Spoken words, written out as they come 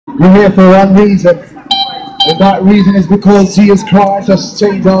We're here for one reason, and that reason is because Jesus Christ has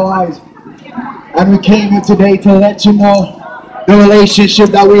changed our lives. And we came here today to let you know the relationship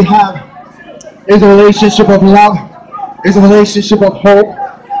that we have is a relationship of love, is a relationship of hope,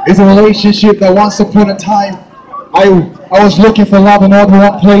 is a relationship that once upon a time I was looking for love in all the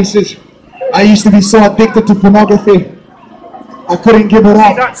wrong places. I used to be so addicted to pornography. I couldn't give it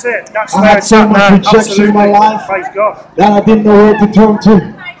up. That's it. I had so much rejection in my life that I didn't know where to turn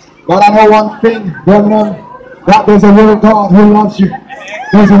to. But I know one thing, Birmingham, that there's a real God who loves you.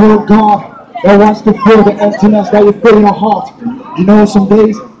 There's a real God that wants to fill the emptiness that you feel in your heart. You know, some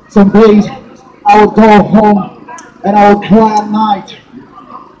days I would go home and I would cry at night.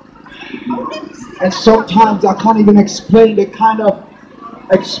 And sometimes I can't even explain the kind of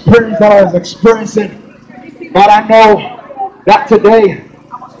experience that I was experiencing. But I know that today,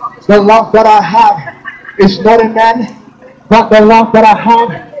 the love that I have is not in man, but the love that I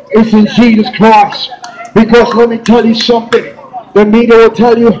have is in Jesus Christ. Because let me tell you something, the media will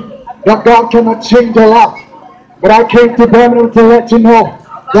tell you that God cannot change your life. But I came to Birmingham to let you know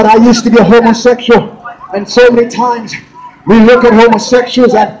that I used to be a homosexual. And so many times we look at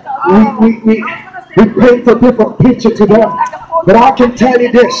homosexuals and we paint a different picture to them. But I can tell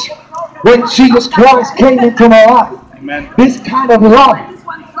you this, when Jesus Christ came into my life, amen, this kind of love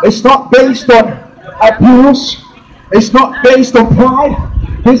is not based on abuse, it's not based on pride.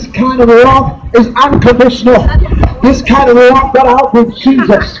 This kind of love is unconditional. This kind of love that I have with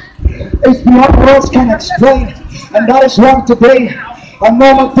Jesus is beyond words can explain. And that is why today I'm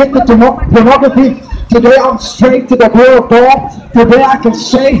not addicted to pornography. Today I'm straight to the will of God. Today I can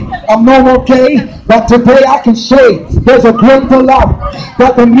say I'm no more gay, but today I can say there's a greater love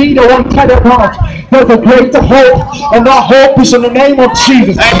that the media won't tell about. There's a greater hope, and that hope is in the name of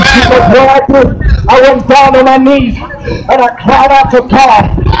Jesus. Because what I did, I went down on my knees and I cried out to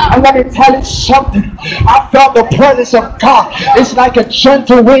God. And let me tell you something, I felt the presence of God. It's like a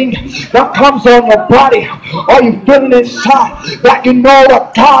gentle wind that comes on your body, or you feel it inside, that you know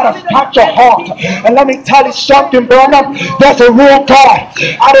that God has touched your heart. And let me tell you something, brother, there's a real God.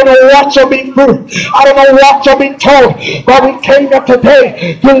 I don't know what you've been through, I don't know what you've been told, but we came here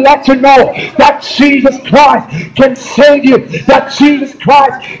today to let you know that Jesus Christ can save you, that Jesus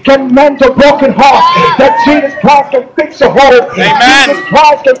Christ can mend a broken heart, that Jesus Christ can fix a hole. Amen. Jesus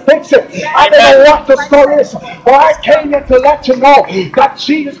Christ can fix it. I don't know what the story is, but I came here to let you know that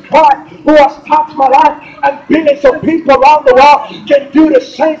Jesus Christ, who has touched my life and billions of people around the world, can do the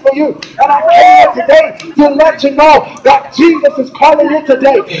same for you. And I came here today to let you know that Jesus is calling you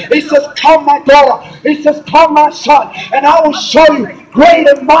today. He says, come my daughter. He says, come my son, and I will show you great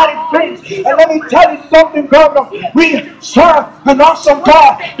and mighty things. And let me tell you something, brother. We serve an awesome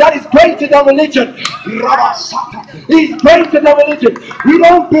God that is greater than religion. He's greater than religion. We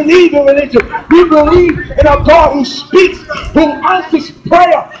don't believe in religion. We believe in a God who speaks, who answers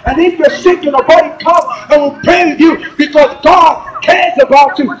prayer. And if you're sick in a body, come and will pray with you, because God cares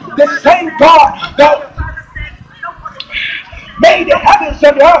about you. The same God that made the heavens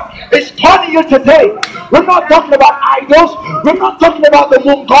and the earth is calling you today. We're not talking about idols. We're not talking about the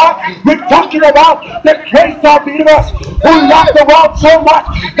moon god. We're talking about the creator of the universe, who loved the world so much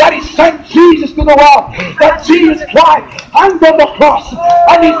that he sent Jesus to the world. That Jesus Christ hung on the cross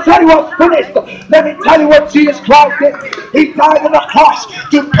and he said it was finished. Let me tell you what Jesus Christ did. He died on the cross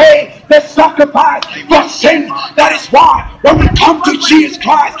to pay the sacrifice for sin. That is why when we come to Jesus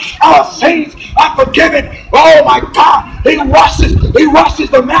Christ, our sins are forgiven. Oh my God, He washes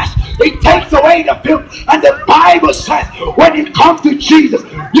the mess. He takes away the filth. And the Bible says when you come to Jesus,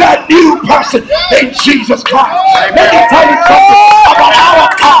 you're a new person in Jesus Christ. Let me tell you something about our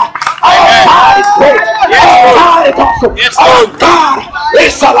God. Our God is great. Our God is awesome. Our God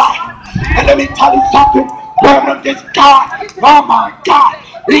is alive. And let me tell you something, Birmingham, this God, oh my God,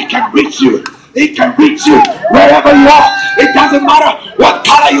 He can reach you. He can reach you wherever you are. It doesn't matter what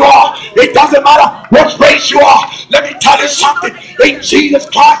color you are. It doesn't matter what race you are. Let me tell you something. In Jesus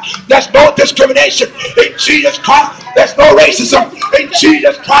Christ, there's no discrimination. In Jesus Christ, there's no racism. In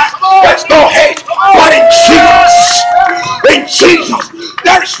Jesus Christ, there's no hate. But in Jesus,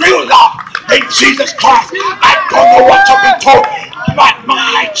 there is real love. In Jesus Christ, I don't know what you've been told, but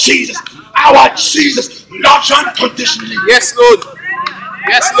my Jesus, our Jesus, loves you unconditionally. Yes, Lord.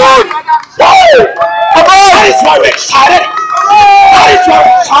 Yes, Lord. Whoa! Come on! That is why we're excited. That is why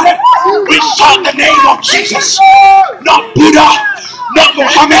we're excited. We shout the name of Jesus. Not Buddha, not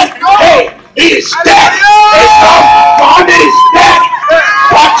Muhammad. Hey, he is dead. Islam, Muhammad is dead.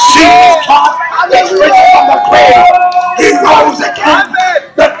 But Jesus Christ is risen from the grave. He rose again.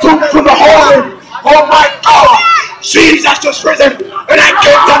 The tomb from the holy. Oh my God. Jesus is risen. And I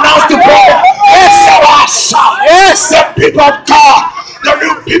came to announce Yes. The people of God, the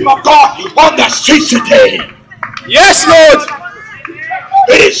new people of God on the streets today. Yes, Lord.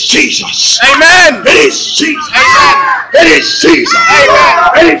 It is Jesus. Amen. It is Jesus. Amen. It is Jesus. Amen.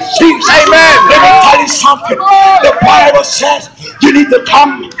 It is Jesus. Amen. Let me tell you something. The Bible says you need to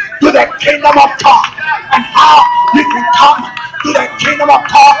come to the kingdom of God. And how you can come to the kingdom of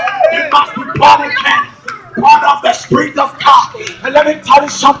God, you must be born again. Born of the Spirit of God. And let me tell you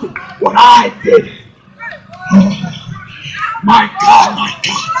something. What I did. My God, my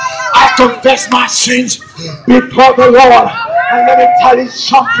God. I confess my sins before the Lord. And let me tell you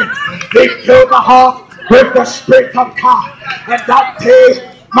something. He filled my heart with the Spirit of God. And that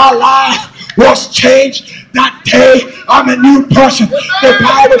day, my life was changed. That day, I'm a new person. The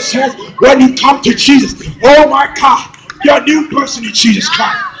Bible says when you come to Jesus, oh my God, you're a new person in Jesus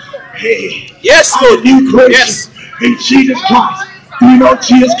Christ. Hey, Yes, I'm Lord. a new creation Yes. in Jesus Christ. Do you know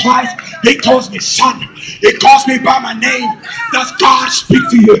Jesus Christ? He calls me son. He calls me by my name. Does God speak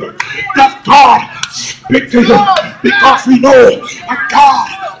to you? Does God speak to you? Because we know a God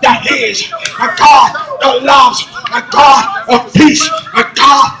that is, a God that loves, a God of peace, a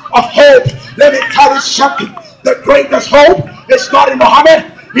God of hope. Let me tell you something. The greatest hope is not in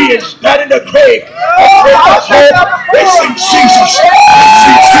Muhammad. He is dead in the grave. The greatest hope is in Jesus. It's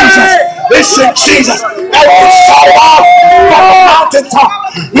in Jesus. It's in Jesus. And we shout it out from the mountaintop.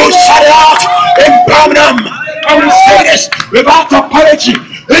 We'll shout it out in Birmingham. And we say this without apology.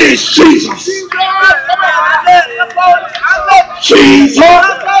 It is Jesus. Jesus.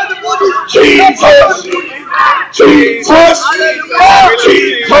 Jesus. Jesus.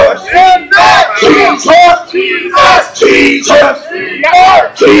 Jesus. Jesus.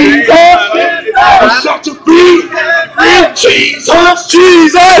 Jesus. Set you free. Jesus.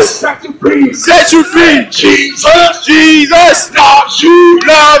 Jesus. Set you free. Set you free. Jesus. Jesus Loves you.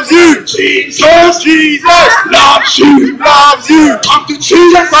 loves you. Jesus. Jesus Loves you. loves you. Come to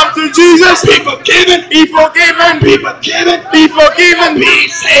Jesus. Come to Jesus. Be forgiven. Be forgiven. Be forgiven. Be forgiven. Be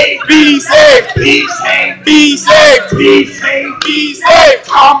saved. Be saved. Be saved. Be saved. Be saved. Be saved.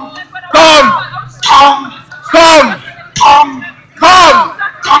 Come. Come. Come. Come. Come. Come.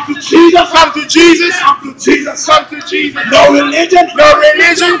 Come to Jesus. Come to Jesus. Come to Jesus. Come to Jesus. No religion. No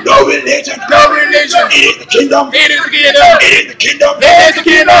religion. No religion. No religion. It is the kingdom. It is the kingdom. It is the kingdom. It is the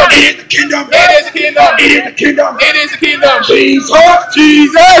kingdom. It is the kingdom. It is the kingdom. It is the kingdom. It is the kingdom. Jesus.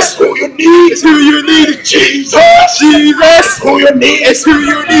 Jesus Who you need. is who you need. Jesus. Jesus Who you need. is who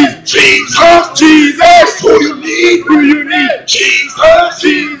you need. Jesus. Jesus Who you need. who you need. Jesus.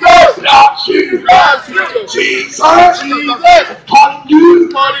 Jesus Loves you. loves you. Jesus. Jesus Calling you.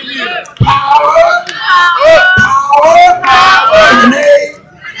 calling you. Power. Power. In the name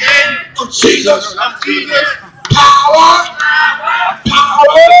of Jesus. Of Jesus. Power.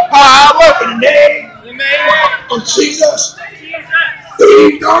 Power. In the name In the name of Jesus.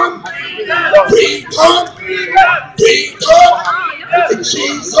 Freedom. Freedom. Freedom. In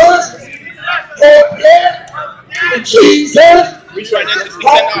Jesus. Hope yeah. In Jesus.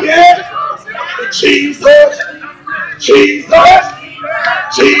 Hope yeah. In Jesus. Jesus.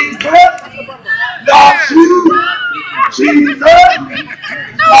 Jesus. Loves you. Jesus.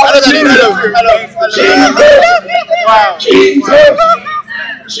 Loves you. Jesus. Wow. Jesus.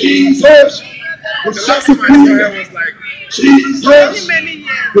 Jesus. Will set you free. Jesus.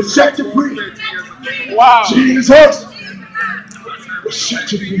 Will set you free. Wow. Jesus. Will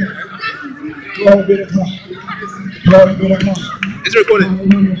set you free. Glory be to God. Glory be to God. It's recorded.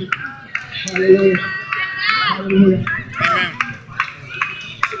 Hallelujah. Hallelujah. Amen.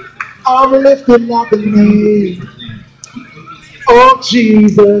 I'm lifting up the name of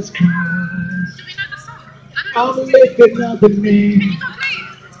Jesus Christ. I'm lifting up the name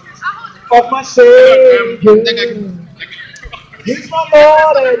of my Savior. He's my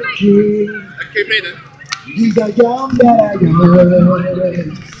Lord and King. Okay, play then. He's the young that I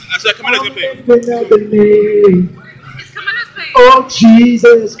am. Actually, Camilla's I'm gonna play. lifting up the name of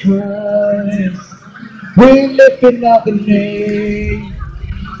Jesus Christ. We're lifting up the name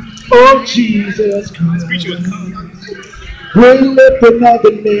of Jesus Christ. We're lifting up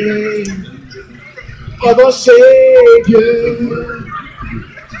the name of our Savior.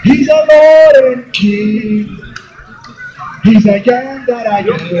 He's our Lord and King. He's a young that I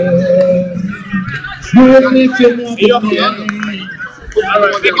am. We're lifting up the name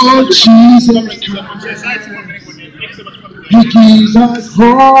of Jesus Christ. He gives us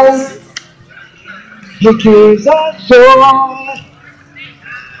hope. He gives us joy.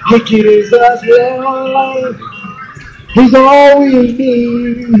 He gives us love. He's all we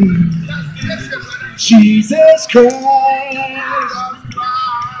need. Jesus Christ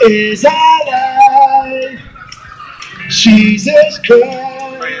is our life. Jesus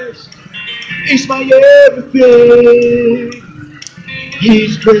Christ is my everything.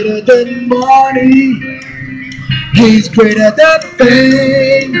 He's greater than money. He's greater than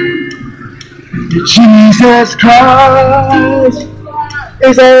fame. Jesus Christ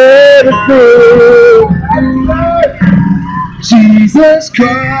is everything. Jesus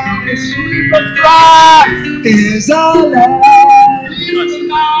Christ is our life.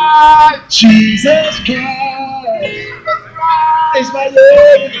 Jesus Christ is my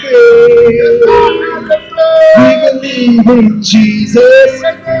everything. We believe in Jesus.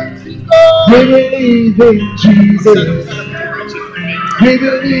 We believe in Jesus. We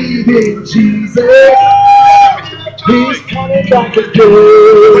believe in Jesus. He's coming back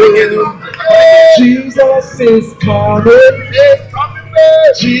again. Jesus is coming.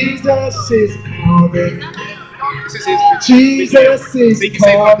 Jesus is coming. Jesus is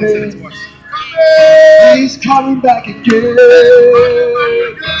coming. He's coming back again.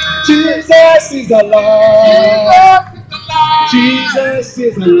 Jesus is alive. Jesus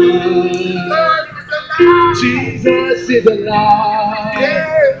is alive. Jesus is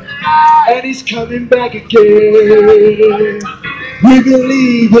alive. And he's coming back again. We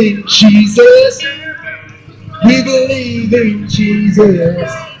believe in Jesus. We believe in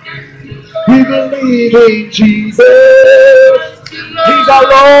Jesus. We believe in Jesus. He's our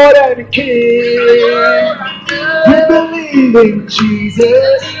Lord and King. We believe in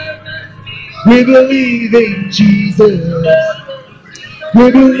Jesus. We believe in Jesus.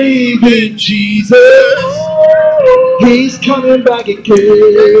 We believe in Jesus. He's coming back again.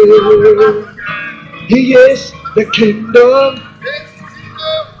 He is the kingdom.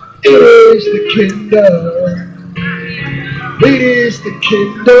 It is the kingdom. It is the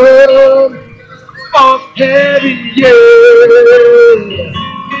kingdom of heaven, yeah.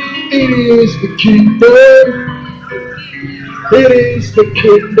 It is the kingdom. It is the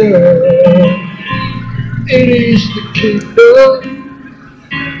kingdom. It is the kingdom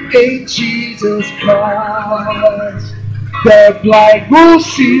in Jesus Christ. The blind will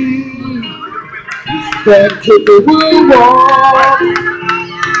see. The crippled will walk.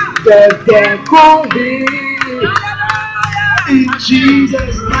 The dead will hear. In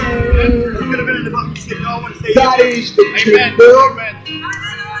Jesus' name. That is the kingdom.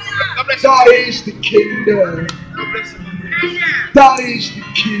 That is the kingdom. That is the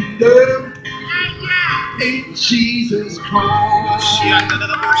kingdom in Jesus Christ.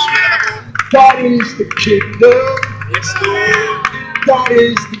 That is the kingdom. That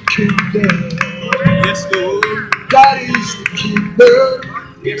is the kingdom. That is the kingdom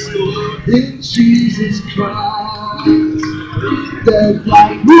in Jesus Christ. The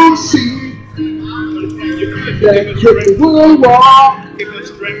blind will see. The crippled will walk.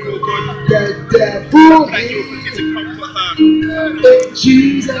 The deaf will hear. In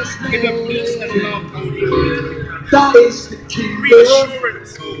Jesus' name. That is the kingdom.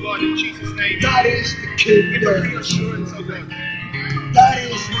 Reassurance, oh God, in Jesus' name. That is the Give her kingdom. reassurance, oh God. That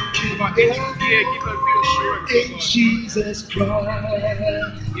is the Give her any kingdom fear, give her reassurance, oh in God. Jesus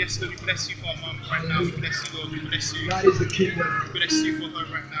Christ. Yes, Lord, we bless you for our mum right now. We bless you, Lord. We bless you. That is the kingdom. We bless you for her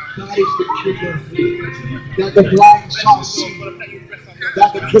right now. That is the kingdom. That the blind shall Bless you, see. Lord. Father, let your breath out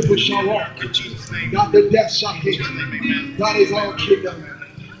That the crippled shall walk. in Jesus' name. That the deaf shall In hear. Jesus' name, amen. That is our kingdom.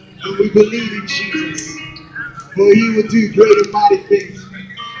 And we believe in Jesus. For he will do great and mighty things.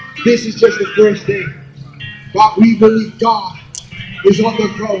 This is just the first day. But we believe God is on the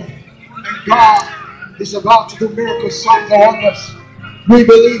throne. And God is about to do miracle signs and wonders. We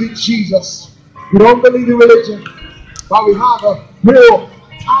believe in Jesus. We don't believe in religion. But we have a real,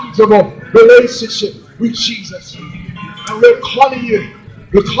 tangible relationship with Jesus. And we're calling you,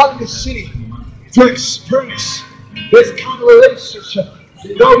 we're calling the city to experience this kind of relationship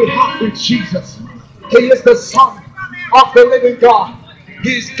that we have with Jesus. He is the Son of the living God.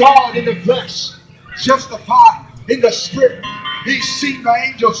 He is God in the flesh, justified in the spirit. He's seen by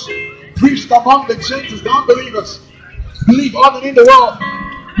angels, preached among the Gentiles, the unbelievers, believe on and in the world,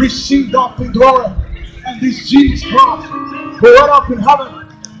 received up in glory. And this Jesus Christ, who went up in heaven,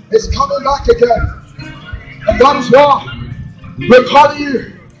 is coming back again. And that is why we're calling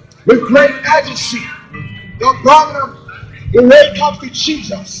you with great urgency. The Birmingham will wake up to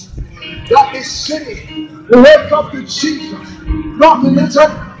Jesus. That this city will wake up to Jesus. Not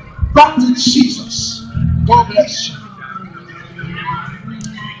religion, but to Jesus. God bless you.